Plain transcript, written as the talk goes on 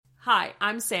Hi,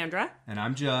 I'm Sandra. And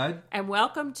I'm Judd. And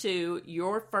welcome to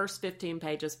Your First 15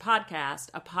 Pages podcast,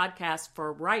 a podcast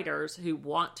for writers who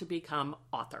want to become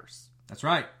authors. That's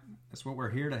right. That's what we're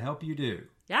here to help you do.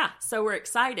 Yeah, so we're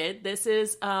excited. This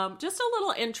is just a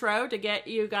little intro to get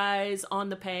you guys on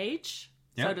the page,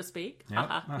 so to speak.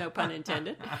 Yep. No pun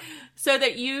intended. So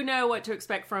that you know what to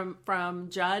expect from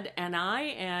Judd and I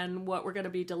and what we're going to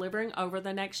be delivering over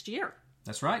the next year.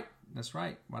 That's right. That's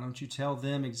right. Why don't you tell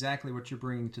them exactly what you're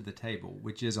bringing to the table,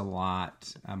 which is a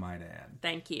lot, I might add.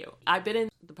 Thank you. I've been in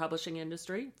the publishing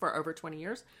industry for over 20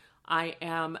 years. I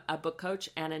am a book coach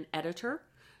and an editor,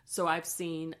 so I've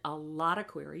seen a lot of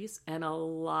queries and a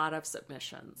lot of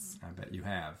submissions. I bet you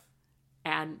have.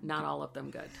 And not all of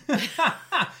them good.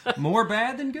 More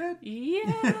bad than good?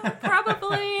 Yeah,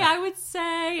 probably. I would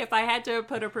say, if I had to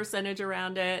put a percentage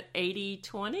around it,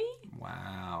 80-20.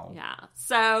 Wow. Yeah.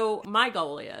 So my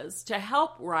goal is to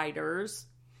help writers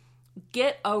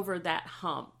get over that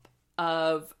hump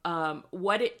of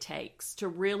what it takes to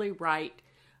really write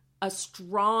a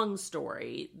strong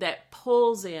story that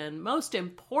pulls in, most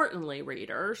importantly,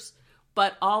 readers,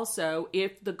 but also,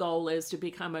 if the goal is to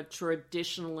become a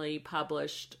traditionally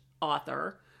published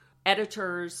author,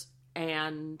 editors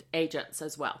and agents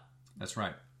as well. That's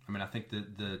right. I mean, I think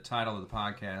the title of the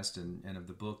podcast and of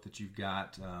the book that you've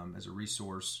got as a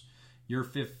resource, your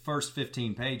first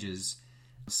 15 pages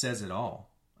says it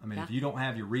all. I mean, if you don't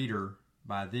have your reader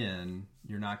by then,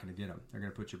 you're not going to get them. They're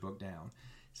going to put your book down.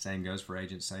 Same goes for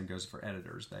agents, same goes for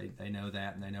editors. They know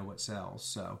that and they know what sells.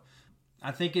 So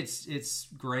I think it's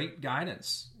great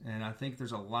guidance, and I think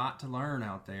there's a lot to learn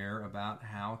out there about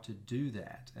how to do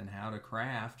that and how to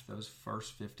craft those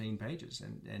first 15 pages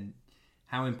and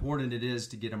how important it is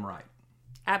to get them right.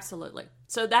 Absolutely.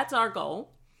 So that's our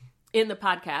goal in the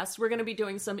podcast. We're going to be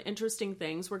doing some interesting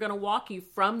things. We're going to walk you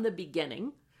from the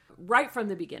beginning, right from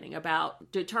the beginning,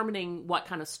 about determining what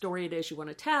kind of story it is you want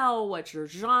to tell, what your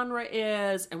genre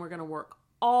is, and we're going to work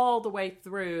all the way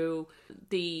through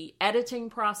the editing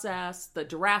process, the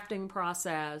drafting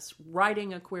process,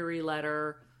 writing a query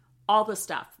letter, all the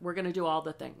stuff. We're going to do all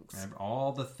the things.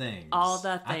 All the things. All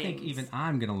the things. I think even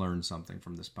I'm going to learn something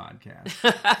from this podcast.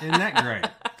 Isn't that great?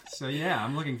 So yeah,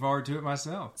 I'm looking forward to it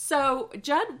myself. So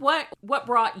Judd, what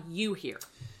brought you here?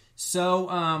 So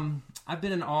I've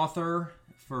been an author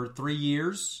for 3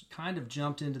 years, kind of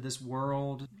jumped into this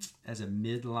world as a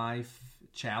midlife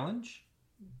challenge.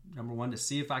 Number one, to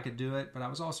see if I could do it, but I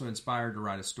was also inspired to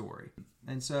write a story.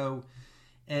 And so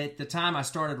at the time I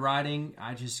started writing,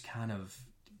 I just kind of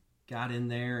got in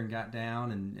there and got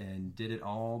down and did it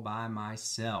all by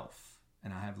myself.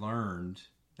 And I have learned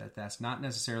that that's not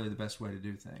necessarily the best way to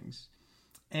do things.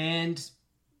 And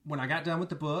when I got done with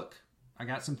the book, I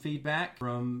got some feedback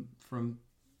from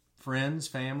friends,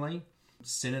 family,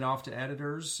 sent it off to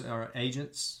editors or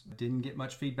agents. Didn't get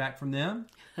much feedback from them.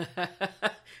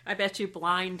 I bet you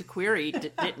blind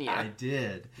queried, didn't you? I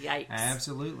did. Yikes.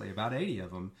 Absolutely. About 80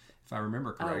 of them, if I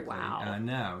remember correctly. Oh, wow. I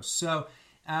know. So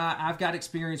I've got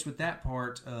experience with that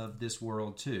part of this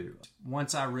world, too.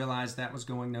 Once I realized that was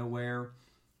going nowhere,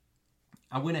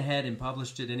 I went ahead and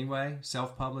published it anyway,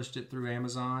 self-published it through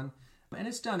Amazon. And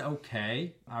it's done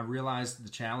okay. I realized the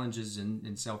challenges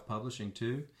in self-publishing,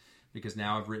 too, because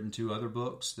now I've written 2 other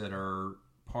books that are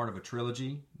part of a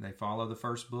trilogy. They follow the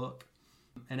first book.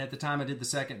 And at the time I did the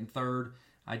second and third,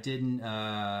 I didn't.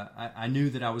 I knew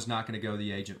that I was not going to go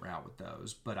the agent route with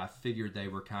those, but I figured they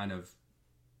were kind of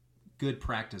good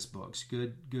practice books,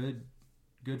 good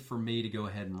for me to go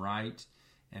ahead and write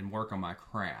and work on my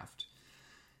craft.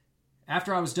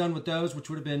 After I was done with those, which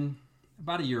would have been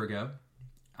about a year ago,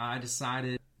 I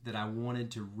decided that I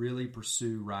wanted to really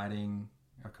pursue writing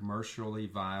a commercially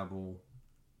viable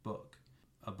book,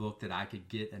 a book that I could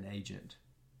get an agent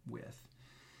with.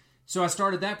 So I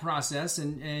started that process,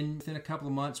 and within a couple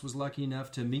of months was lucky enough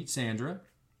to meet Sandra,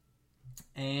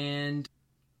 and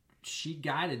she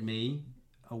guided me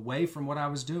away from what I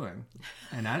was doing.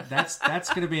 And that's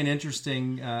going to be an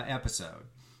interesting episode,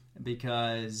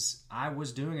 because I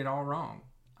was doing it all wrong.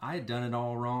 I had done it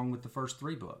all wrong with the first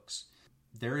 3 books.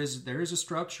 There is a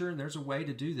structure, and there's a way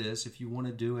to do this if you want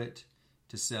to do it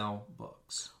to sell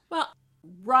books. Well,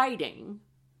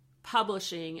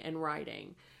 publishing and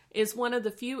writing is one of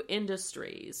the few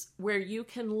industries where you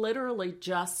can literally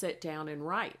just sit down and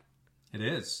write. It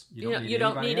is. You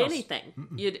don't need anything.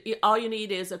 All you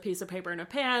need is a piece of paper and a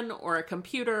pen, or a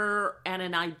computer and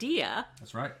an idea.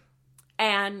 That's right.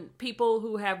 And people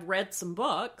who have read some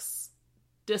books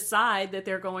decide that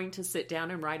they're going to sit down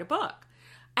and write a book.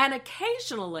 And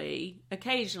occasionally,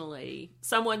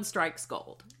 someone strikes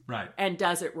gold. Right. And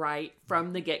does it right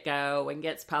from the get-go and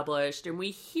gets published. And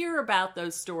we hear about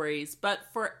those stories. But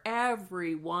for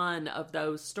every one of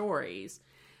those stories,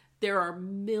 there are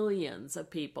millions of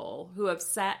people who have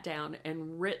sat down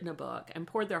and written a book and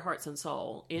poured their hearts and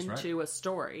soul into a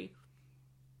story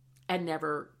and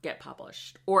never get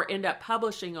published, or end up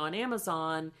publishing on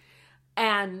Amazon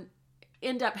and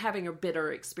end up having a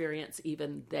bitter experience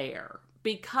even there,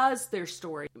 because their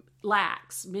story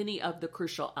lacks many of the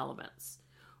crucial elements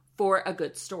for a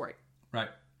good story. Right.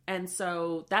 And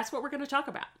so that's what we're going to talk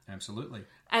about. Absolutely.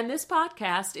 And this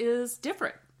podcast is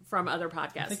different from other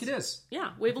podcasts. I think it is.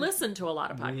 Yeah, we've listened to a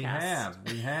lot of podcasts.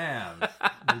 We have.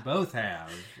 We both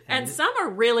have. And some are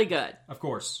really good. Of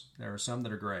course. There are some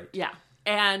that are great. Yeah.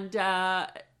 And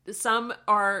some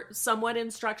are somewhat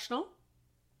instructional.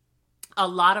 A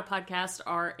lot of podcasts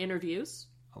are interviews.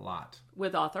 A lot.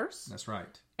 With authors. That's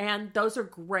right. And those are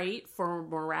great for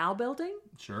morale building.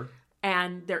 Sure.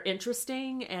 And they're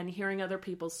interesting, and hearing other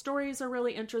people's stories are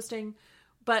really interesting.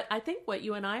 But I think what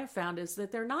you and I have found is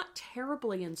that they're not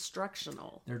terribly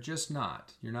instructional. They're just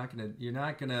not. You're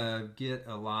not gonna get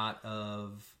a lot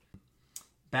of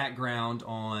background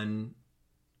on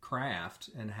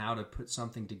craft and how to put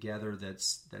something together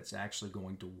that's actually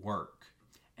going to work.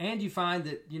 And you find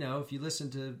that, if you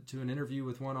listen to an interview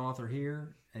with one author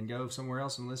here and go somewhere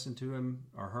else and listen to him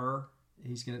or her,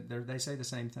 they say the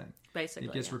same thing. Basically,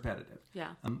 it gets repetitive.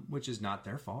 Yeah, which is not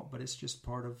their fault, but it's just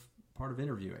part of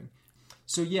interviewing.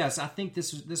 So yes, I think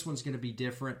this one's going to be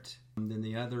different than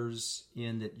the others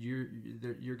in that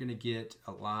you're going to get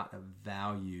a lot of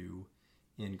value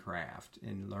in craft,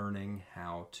 in learning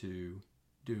how to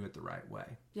do it the right way.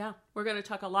 Yeah, we're going to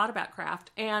talk a lot about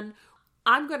craft, and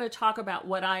I'm going to talk about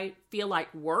what I feel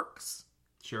like works.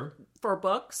 Sure. For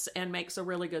books and makes a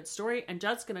really good story. And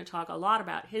Judd's going to talk a lot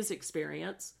about his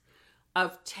experience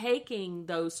of taking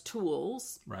those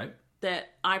tools right. that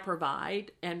I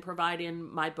provide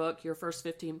in my book, Your First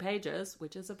 15 Pages,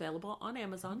 which is available on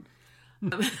Amazon.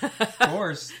 Of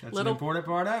course. That's an important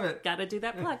part of it. Got to do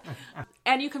that plug.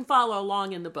 And you can follow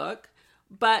along in the book.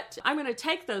 But I'm going to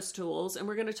take those tools and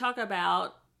we're going to talk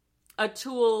about a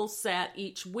tool set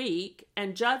each week.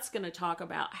 And Judd's going to talk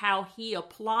about how he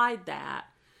applied that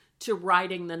to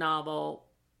writing the novel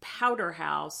Powder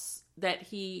House that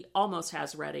he almost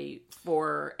has ready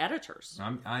for editors.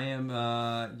 I'm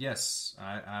on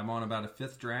about a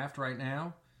 5th draft right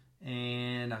now,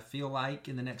 and I feel like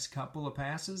in the next couple of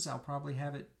passes, I'll probably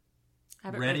have it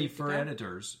ready for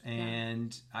editors.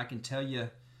 And I can tell you,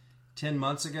 10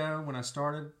 months ago when I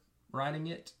started writing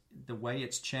it, the way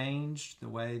it's changed, the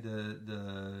way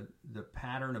the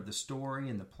pattern of the story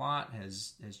and the plot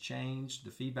has changed.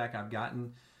 The feedback I've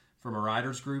gotten from a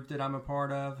writers group that I'm a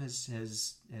part of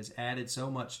has added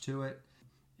so much to it.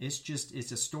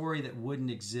 It's a story that wouldn't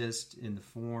exist in the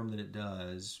form that it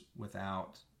does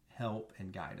without help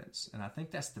and guidance. And I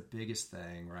think that's the biggest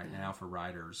thing right now for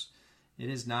writers. It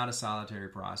is not a solitary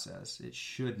process. It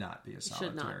should not be a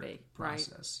solitary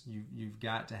process. Right. You've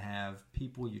got to have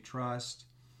people you trust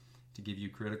to give you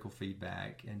critical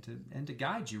feedback and to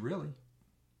guide you, really.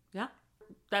 Yeah.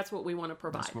 That's what we want to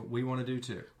provide. That's what we want to do,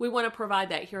 too. We want to provide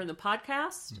that here in the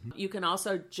podcast. Mm-hmm. You can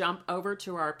also jump over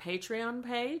to our Patreon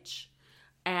page.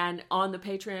 And on the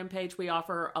Patreon page, we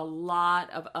offer a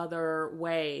lot of other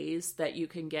ways that you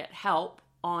can get help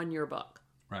on your book.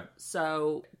 Right.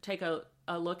 So take a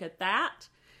look at that.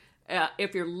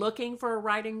 If you're looking for a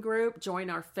writing group, join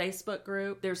our Facebook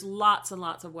group. There's lots and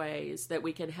lots of ways that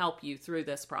we can help you through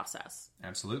this process.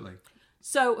 Absolutely.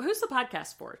 So who's the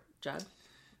podcast for, Judd?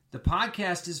 The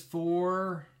podcast is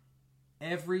for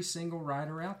every single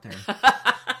writer out there.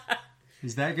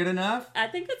 Is that good enough? I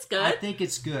think it's good. I think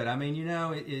it's good. I mean,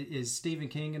 is Stephen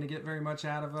King going to get very much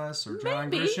out of us, or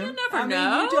John Grisham? You never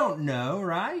know. You don't know,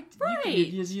 right? Right.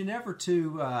 You're never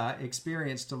too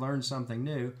experienced to learn something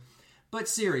new. But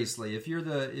seriously, if you're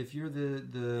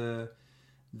the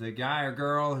guy or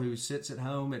girl who sits at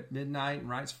home at midnight and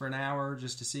writes for an hour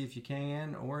just to see if you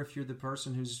can, or if you're the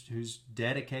person who's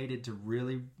dedicated to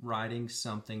really writing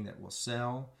something that will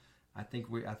sell, I think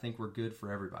we're good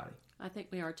for everybody. I think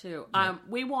we are too. Yeah.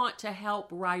 We want to help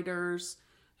writers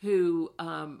who,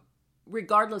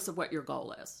 regardless of what your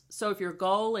goal is. So if your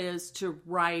goal is to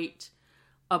write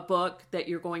a book that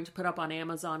you're going to put up on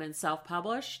Amazon and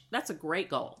self-publish, that's a great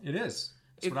goal. It is.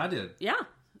 That's what I did. Yeah.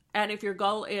 And if your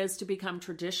goal is to become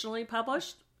traditionally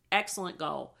published, excellent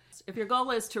goal. If your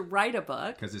goal is to write a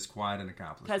book... Because it's quite an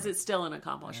accomplishment. Because it's still an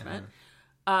accomplishment.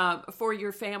 For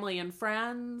your family and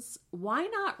friends, why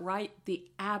not write the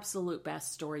absolute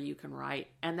best story you can write?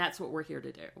 And that's what we're here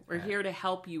to do. We're here to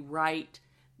help you write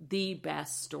the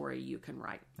best story you can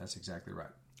write. That's exactly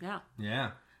right. Yeah.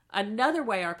 Yeah. Another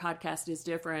way our podcast is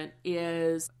different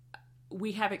is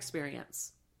we have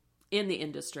experience in the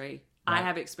industry. Right. I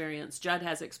have experience. Judd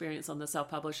has experience on the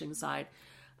self-publishing side.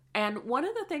 And one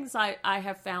of the things I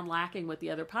have found lacking with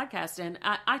the other podcasts, and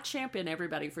I champion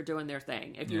everybody for doing their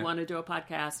thing. If you want to do a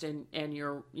podcast and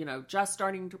you're, just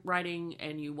starting writing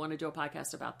and you want to do a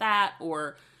podcast about that,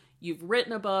 or you've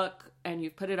written a book and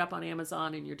you've put it up on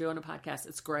Amazon and you're doing a podcast,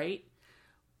 it's great.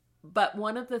 But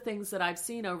one of the things that I've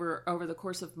seen over the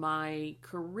course of my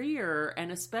career,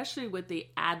 and especially with the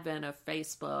advent of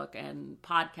Facebook and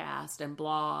podcast and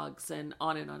blogs and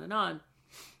on and on and on,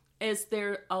 is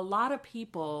there a lot of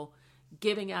people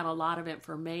giving out a lot of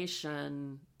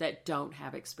information that don't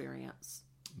have experience.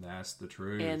 That's the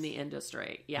truth. In the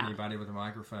industry, yeah. Anybody with a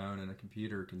microphone and a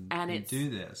computer can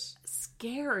do this.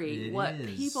 Scary what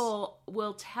people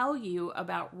will tell you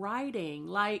about writing.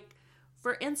 Like,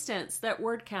 for instance, that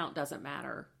word count doesn't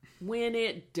matter. When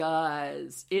it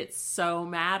does, it so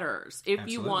matters. If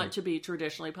you want to be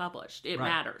traditionally published, it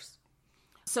matters.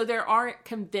 So there are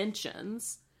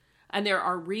conventions, and there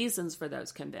are reasons for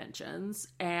those conventions,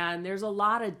 and there's a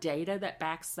lot of data that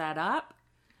backs that up.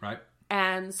 Right.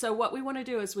 And so what we want to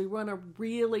do is we want to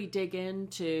really dig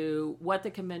into what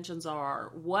the conventions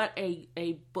are, what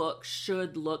a book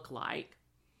should look like.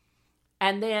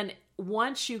 And then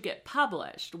once you get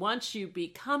published, once you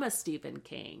become a Stephen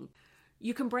King,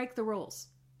 you can break the rules.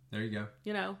 There you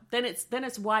go. Then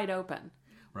it's wide open.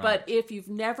 Right. But if you've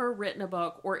never written a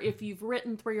book, or if you've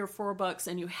written 3 or 4 books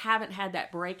and you haven't had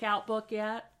that breakout book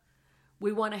yet,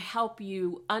 we want to help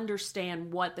you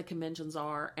understand what the conventions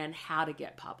are and how to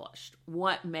get published.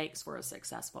 What makes for a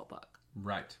successful book.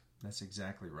 Right. That's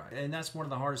exactly right. And that's one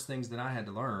of the hardest things that I had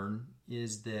to learn,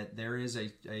 is that there is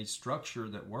a structure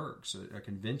that works, a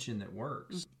convention that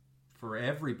works. Mm-hmm. For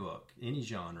every book, any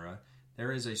genre,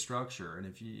 there is a structure. And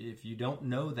if you don't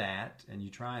know that and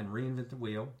you try and reinvent the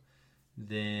wheel,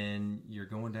 then you're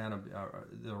going down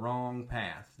the wrong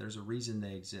path. There's a reason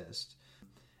they exist.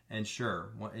 And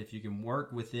sure, if you can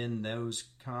work within those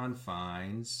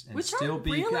confines and still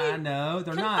be, really I know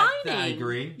they're confining. Not. I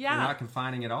agree. Yeah. They're not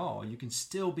confining at all. You can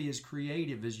still be as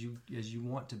creative as you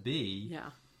want to be. Yeah.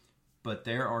 But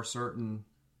there are certain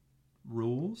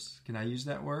rules. Can I use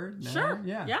that word? No? Sure.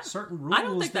 Yeah. Certain rules. I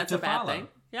don't think that's a bad follow. thing.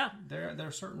 Yeah. There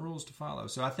are certain rules to follow.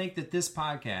 So I think that this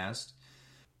podcast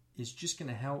is just going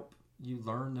to help you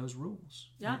learn those rules,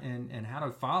 and how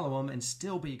to follow them and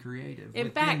still be creative.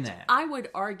 In fact, I would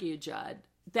argue, Judd,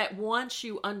 that once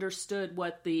you understood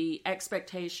what the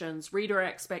expectations, reader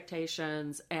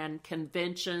expectations, and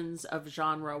conventions of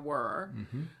genre were,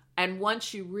 mm-hmm. and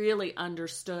once you really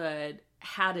understood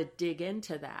how to dig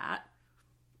into that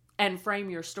and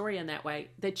frame your story in that way,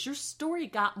 that your story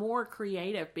got more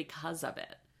creative because of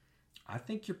it. I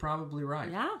think you're probably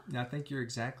right. Yeah. I think you're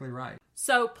exactly right.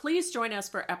 So please join us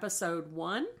for episode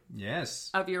 1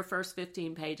 of your first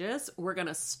 15 pages. We're going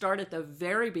to start at the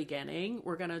very beginning.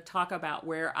 We're going to talk about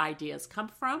where ideas come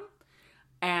from.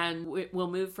 And we'll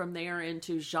move from there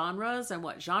into genres and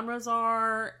what genres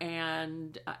are,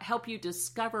 and help you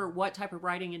discover what type of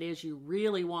writing it is you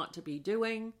really want to be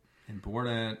doing.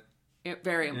 Important.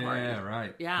 Very important. Yeah,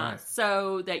 right. Yeah. Right.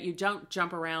 So that you don't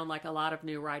jump around like a lot of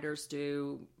new writers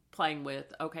do, playing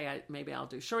with, okay, maybe I'll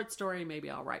do short story, maybe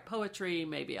I'll write poetry,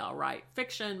 maybe I'll write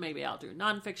fiction, maybe I'll do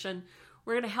nonfiction.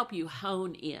 We're going to help you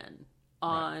hone in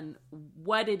on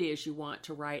what it is you want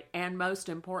to write, and most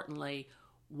importantly,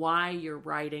 why you're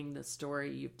writing the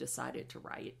story you've decided to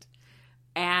write.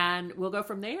 And we'll go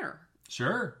from there.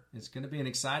 Sure. It's going to be an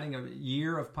exciting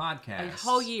year of podcasts. A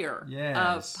whole year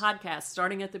of podcasts,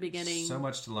 starting at the beginning. So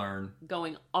much to learn.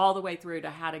 Going all the way through to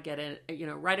how to get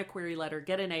write a query letter,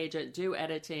 get an agent, do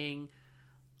editing,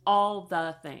 all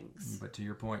the things. But to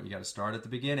your point, you got to start at the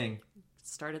beginning.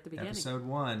 Start at the beginning. Episode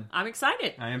 1. I'm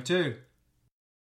excited. I am too.